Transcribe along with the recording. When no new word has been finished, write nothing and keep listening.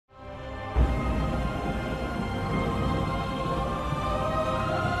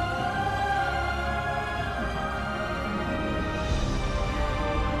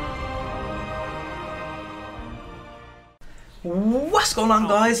What's going on,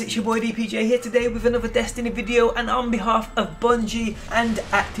 guys? It's your boy DPJ here today with another Destiny video, and on behalf of Bungie and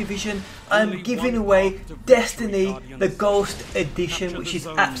Activision, I'm giving away Destiny the Ghost Edition, which is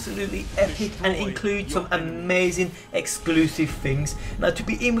absolutely epic and includes some amazing exclusive things. Now, to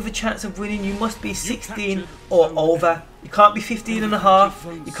be in with a chance of winning, you must be 16 or over. You can't be 15 and a half,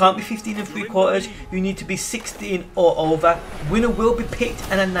 you can't be 15 and 3/4, you need to be 16 or over. Winner will be picked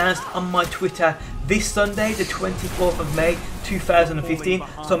and announced on my Twitter this Sunday, the 24th of May 2015,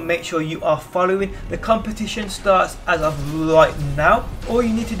 so make sure you are following. The competition starts as of right now. All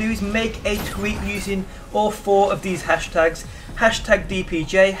you need to do is make a tweet using all 4 of these hashtags: hashtag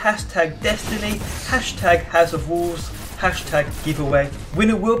DPJ, hashtag Destiny, hashtag House of Wolves, hashtag giveaway.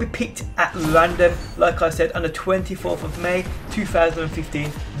 Winner will be picked at random, like I said, on the 24th of May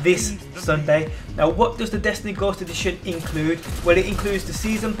 2015, this Sunday. Now, what does the Destiny Ghost Edition include? Well, it includes the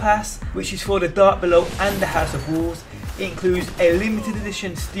Season Pass, which is for the Dark Below and the House of Wolves. It includes a limited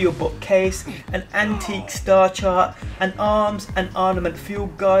edition steelbook case, an antique star chart, an arms and armament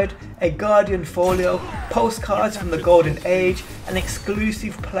field guide, a Guardian folio, postcards from the Golden Age, an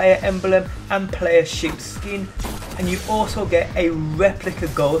exclusive player emblem and player ship skin, and you also get a replica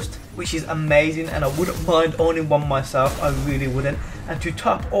ghost, which is amazing, and I wouldn't mind owning one myself, I really wouldn't. And to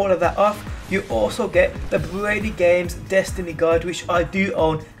top all of that off, you also get the Brady Games Destiny Guide, which I do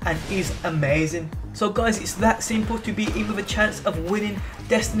own and is amazing. So guys, it's that simple to be in with a chance of winning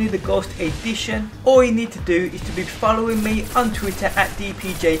Destiny the Ghost Edition. All you need to do is to be following me on Twitter at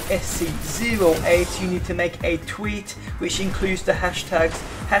DPJSC08. You need to make a tweet which includes the hashtags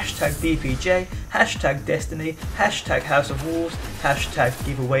hashtag DPJ, hashtag Destiny, hashtag House of Wolves, hashtag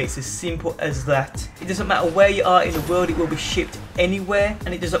giveaway. It's as simple as that. It doesn't matter where you are in the world, it will be shipped anywhere,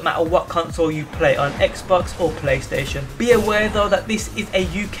 and it doesn't matter what console you play on, Xbox or PlayStation. Be aware though that this is a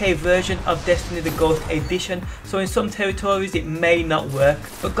UK version of Destiny the Ghost Edition, so in some territories it may not work.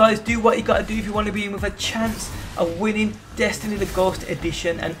 But guys, do what you gotta do if you want to be in with a chance of winning Destiny the Ghost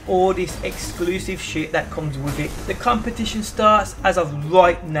Edition and all this exclusive shit that comes with it. The competition starts as of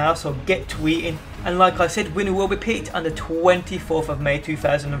right now, so get tweeting. And like I said, winner will be picked on the 24th of May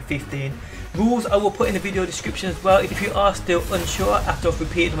 2015. Rules I will put in the video description as well if you are still unsure after I've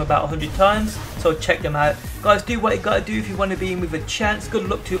repeated them about 100 times, so check them out. Guys, do what you gotta do if you want to be in with a chance. Good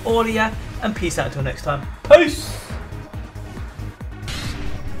luck to all of you, and peace out until next time. Peace!